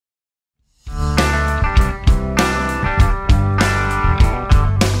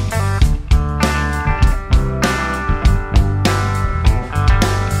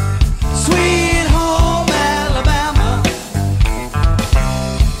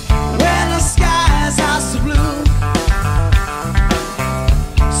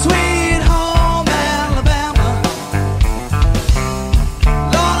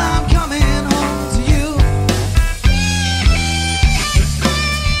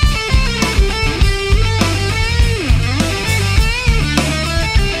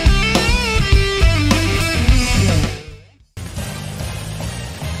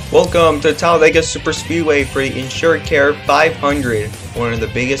Welcome to Talladega Superspeedway for the Insuricare 500, one of the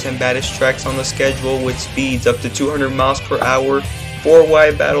biggest and baddest tracks on the schedule with speeds up to 200 miles per hour, 4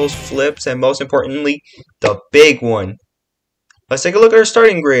 wide battles, flips, and most importantly, the big one. Let's take a look at our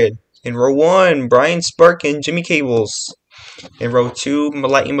starting grid. In row 1, Brian Spark and Jimmy Cables. In row 2,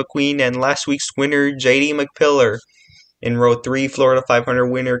 Lightning McQueen and last week's winner, JD McPillar. In row 3, Florida 500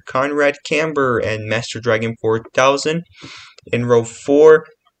 winner, Conrad Camber and Master Dragon 4000. In row 4,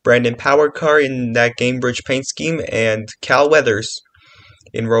 Brandon Powercar in that Gamebridge paint scheme, and Cal Weathers.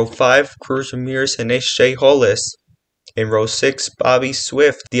 In row 5, Cruz Ramirez and H.J. Hollis. In row 6, Bobby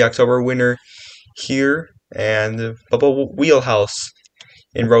Swift, the October winner here, and Bubba Wheelhouse.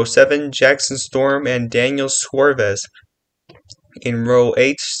 In row 7, Jackson Storm and Daniel Suarez. In row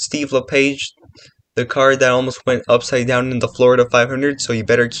 8, Steve LePage, the car that almost went upside down in the Florida 500, so you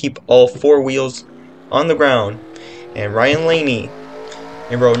better keep all 4 wheels on the ground. And Ryan Laney.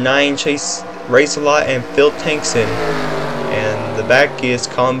 In row 9, Chase Race-A-Lot and Phil Tankson. And the back is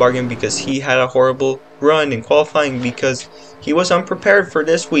Colin Bargan because he had a horrible run in qualifying because he was unprepared for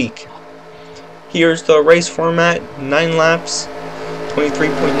this week. Here's the race format: 9 laps,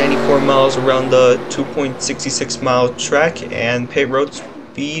 23.94 miles around the 2.66 mile track, and pit road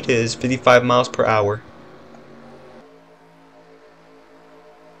speed is 55 miles per hour.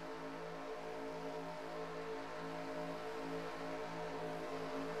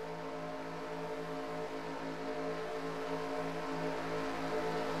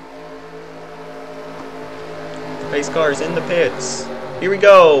 Pace cars in the pits. Here we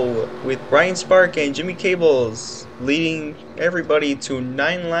go with Brian Spark and Jimmy Cables leading everybody to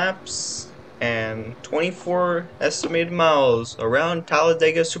 9 laps and 24 estimated miles around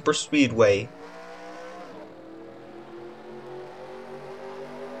Talladega Superspeedway.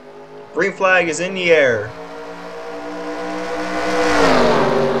 Green flag is in the air.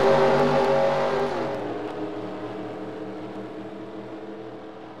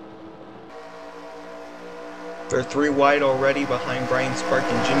 They're 3 wide already behind Brian Spark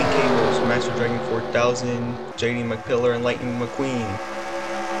and Jimmy Cables, Master Dragon 4000, JD McPillar, and Lightning McQueen.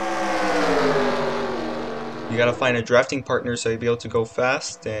 You gotta find a drafting partner so you'll be able to go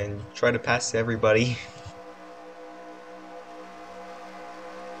fast and try to pass everybody.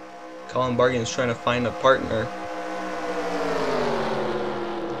 Colin Bargan is trying to find a partner.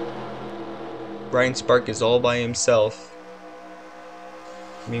 Brian Spark is all by himself.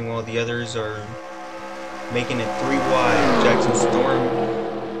 Meanwhile, the others are making it 3 wide. Jackson Storm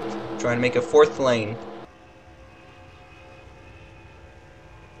trying to make a 4th lane.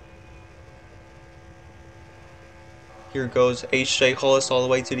 Here goes H.J. Hollis all the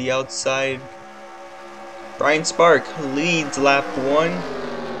way to the outside. Brian Spark leads lap 1.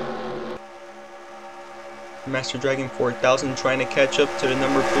 Master Dragon 4000 trying to catch up to the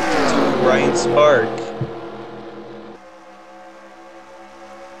number 52, Brian Spark.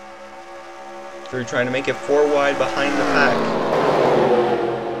 They're trying to make it 4 wide behind the pack.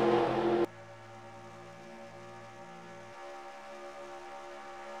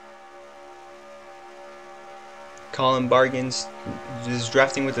 Colin Bargan is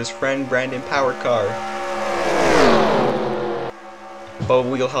drafting with his friend Brandon Powercar.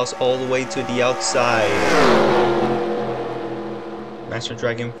 Bubba Wheelhouse all the way to the outside. Master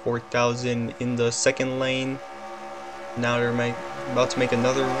Dragon 4000 in the 2nd lane. Now they're about to make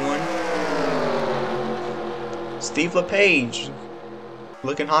another one. Steve LePage,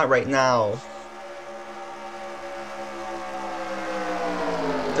 looking hot right now.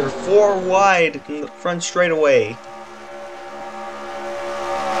 They're 4 wide in the front straightaway.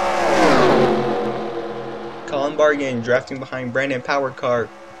 Colin Bargan drafting behind Brandon Powercar,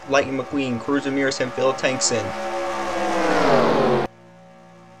 Lightning McQueen, Cruz Ramirez, and Phil Tankson.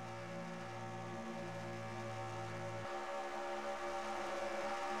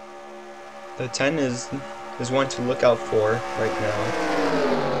 The 10 is one to look out for right now,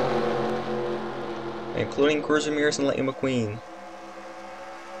 including Cruz Ramirez and Lightning McQueen.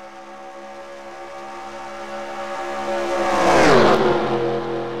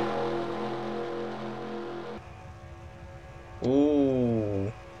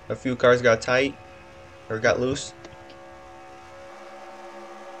 Ooh, a few cars got tight or got loose.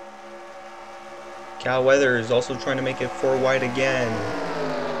 Cal Weathers is also trying to make it 4 wide again.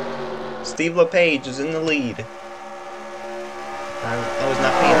 Steve LePage is in the lead. I was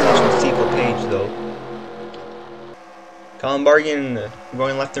not paying attention to Steve LePage though. Colin Bargan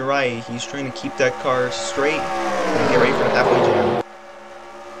going left and right. He's trying to keep that car straight and get ready for the halfway jam.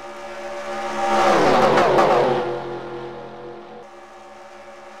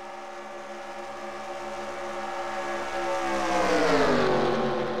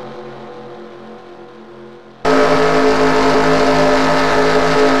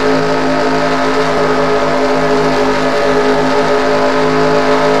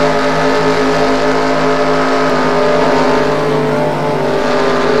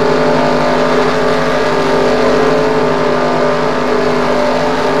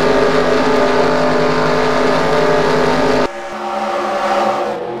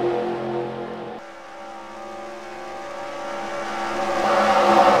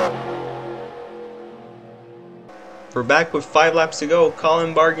 We're back with 5 laps to go.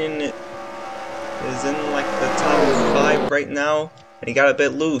 Colin Bargan is in like the top 5 right now, and he got a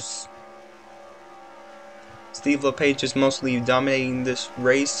bit loose. Steve LePage is mostly dominating this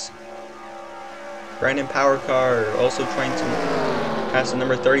race. Brandon Powercar also trying to pass the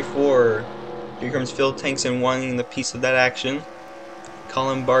number 34. Here comes Phil Tankson wanting the piece of that action.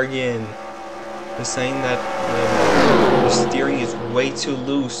 Colin Bargan is saying that the steering is way too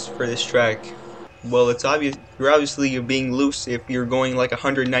loose for this track. Well, it's obvious you're obviously being loose if you're going like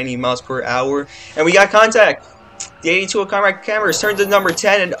 190 miles per hour. And we got contact. The 82 of Conrad Cameras turns to number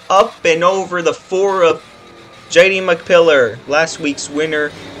 10 and up and over the 4 of JD McPillar, last week's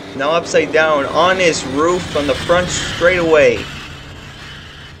winner. Now upside down on his roof on the front straightaway.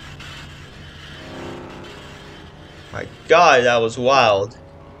 My God, that was wild.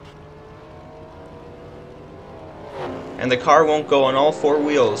 And the car won't go on all 4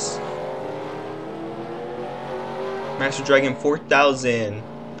 wheels. Master Dragon 4000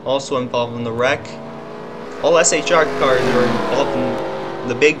 also involved in the wreck. All SHR cars are involved in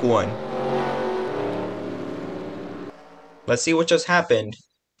the big one. Let's see what just happened.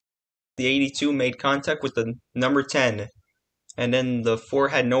 The 82 made contact with the number 10. And then the 4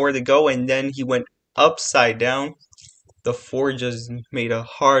 had nowhere to go, and then he went upside down. The 4 just made a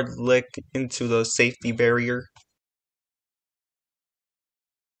hard lick into the safety barrier.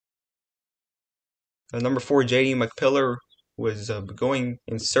 The number 4 JD McPillar was going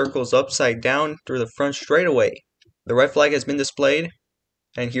in circles upside down through the front straightaway. The red flag has been displayed,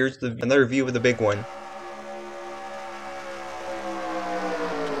 and here's another view of the big one.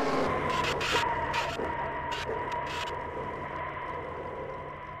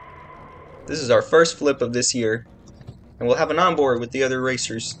 This is our first flip of this year, and we'll have an onboard with the other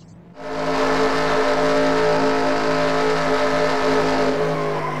racers.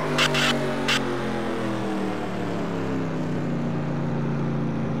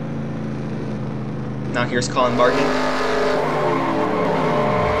 Now here's Colin Bargan.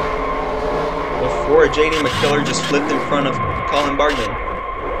 Before JD McPillar just flipped in front of Colin Bargan.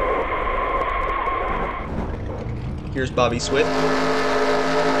 Here's Bobby Swift.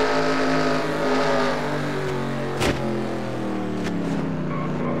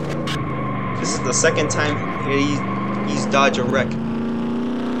 This is the second time he's dodged a wreck.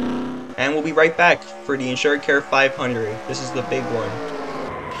 And we'll be right back for the Insuricare 500. This is the big one.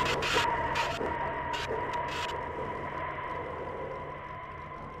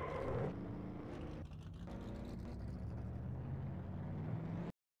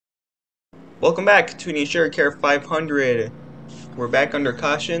 Welcome back to the Insuricare 500. We're back under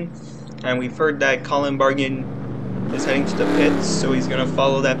caution, and we've heard that Colin Bargan is heading to the pits, so he's going to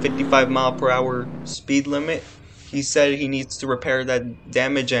follow that 55 mile per hour speed limit. He said he needs to repair that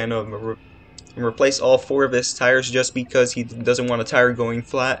damage and replace all 4 of his tires just because he doesn't want a tire going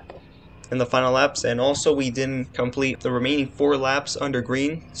flat in the final laps. And also we didn't complete the remaining 4 laps under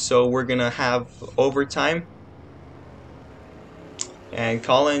green, so we're going to have overtime. And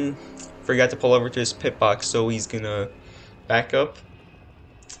Colin forgot to pull over to his pit box, so he's gonna back up.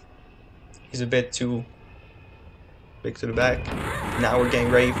 He's a bit too big to the back. Now we're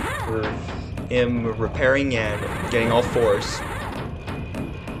getting ready for him repairing and getting all 4s.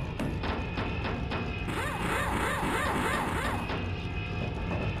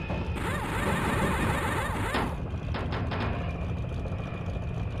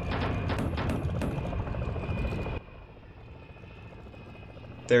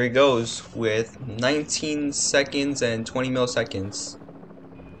 There he goes with 19 seconds and 20 milliseconds.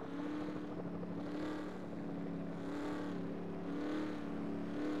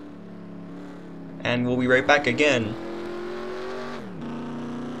 And we'll be right back again.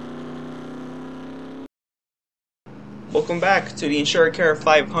 Welcome back to the Insuricare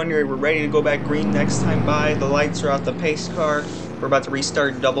 500. We're ready to go back green next time by. The lights are out the pace car. We're about to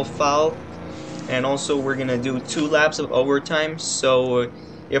restart double foul. And also we're going to do 2 laps of overtime. So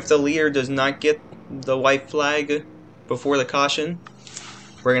if the leader does not get the white flag before the caution,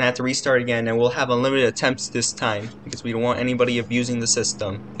 we're going to have to restart again, and we'll have unlimited attempts this time because we don't want anybody abusing the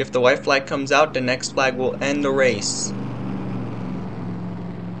system. If the white flag comes out, the next flag will end the race.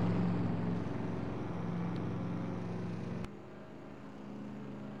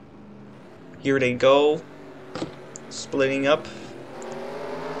 Here they go, splitting up.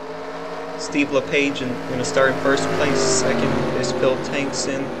 Steve LePage is going to start in first place. Second is Phil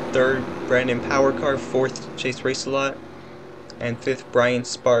Tankson. Third, Brandon Powercar. Fourth, Chase Race-A-Lot. And fifth, Brian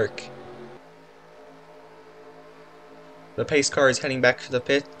Spark. The pace car is heading back to the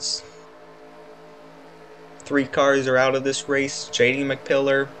pits. 3 cars are out of this race. JD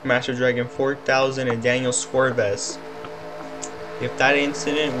McPillar, Master Dragon 4000, and Daniel Suarez. If that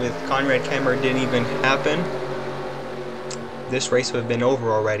incident with Conrad Kemmer didn't even happen, this race would have been over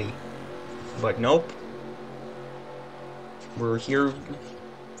already. But nope. We're here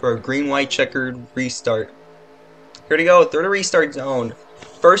for a green-white checkered restart. Here to go, through the restart zone.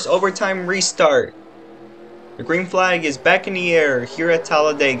 First overtime restart. The green flag is back in the air here at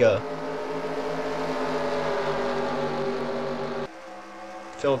Talladega.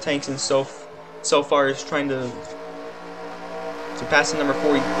 Phil Tankson so far is trying to pass the number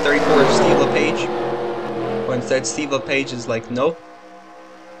 34 Steve LePage. But instead Steve LePage is like, nope.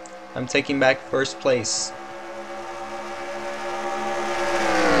 I'm taking back first place.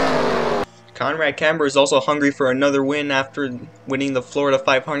 Conrad Kemmer is also hungry for another win after winning the Florida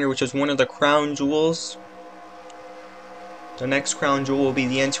 500, which is one of the crown jewels. The next crown jewel will be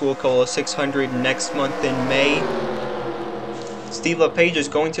the Insuricare 600 next month in May. Steve LePage is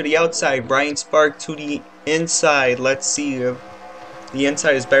going to the outside. Brian Spark to the inside. Let's see if the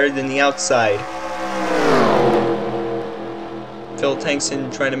inside is better than the outside. Phil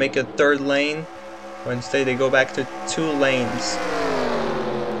Tankson trying to make a third lane, but instead they go back to 2 lanes.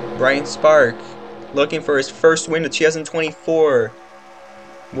 Brian Spark looking for his first win of 2024.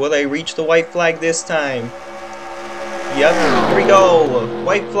 Will they reach the white flag this time? Yep, here we go.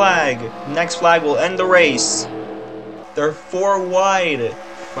 White flag. Next flag will end the race. They're 4 wide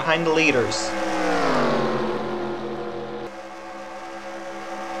behind the leaders.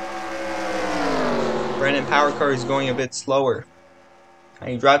 Brandon Powercar is going a bit slower. And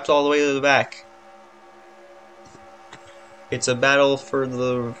he drops all the way to the back. It's a battle for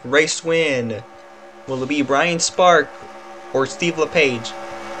the race win. Will it be Brian Spark or Steve LePage?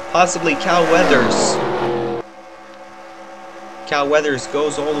 Possibly Cal Weathers. Cal Weathers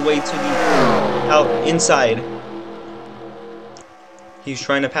goes all the way to the inside. He's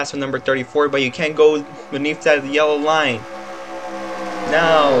trying to pass with number 34, but you can't go beneath that yellow line.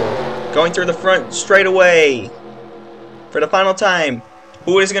 Now, going through the front straight away for the final time.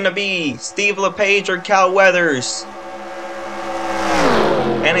 Who is going to be? Steve LePage or Cal Weathers?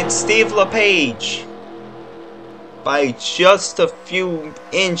 And it's Steve LePage by just a few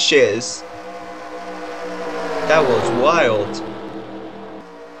inches. That was wild.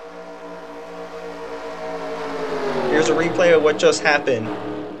 Here's a replay of what just happened.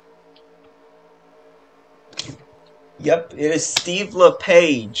 Yep, it is Steve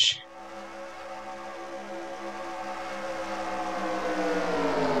LePage.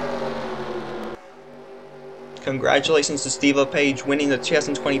 Congratulations to Steve LePage winning the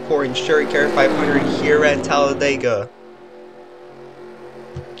 2024 Insuricare 500 here at Talladega.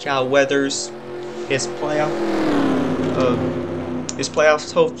 Cal Weathers, his playoff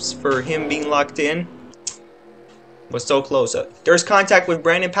hopes for him being locked in was so close. There's contact with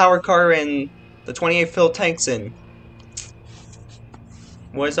Brandon Powercar and the 28 Phil Tankson.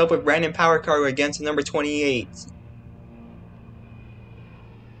 What is up with Brandon Powercar against the number 28?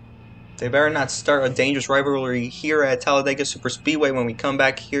 They better not start a dangerous rivalry here at Talladega Superspeedway when we come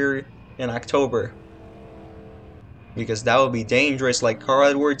back here in October. Because that would be dangerous, like Carl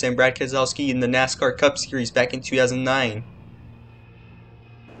Edwards and Brad Keselowski in the NASCAR Cup Series back in 2009.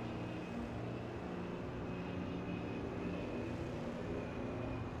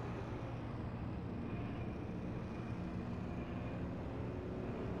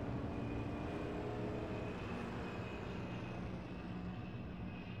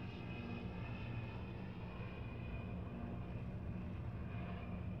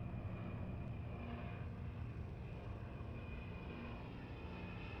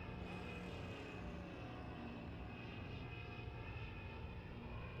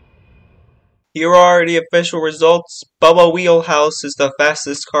 Here are the official results. Bubba Wheelhouse is the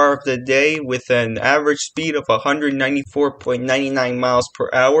fastest car of the day with an average speed of 194.99 miles per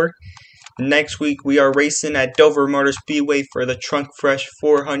hour. Next week we are racing at Dover Motor Speedway for the Trunk Fresh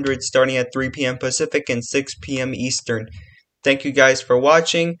 400 starting at 3 p.m. Pacific and 6 p.m. Eastern. Thank you guys for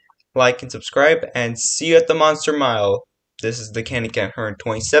watching. Like and subscribe and see you at the Monster Mile. This is the Candy Cat Herd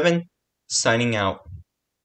 27 signing out.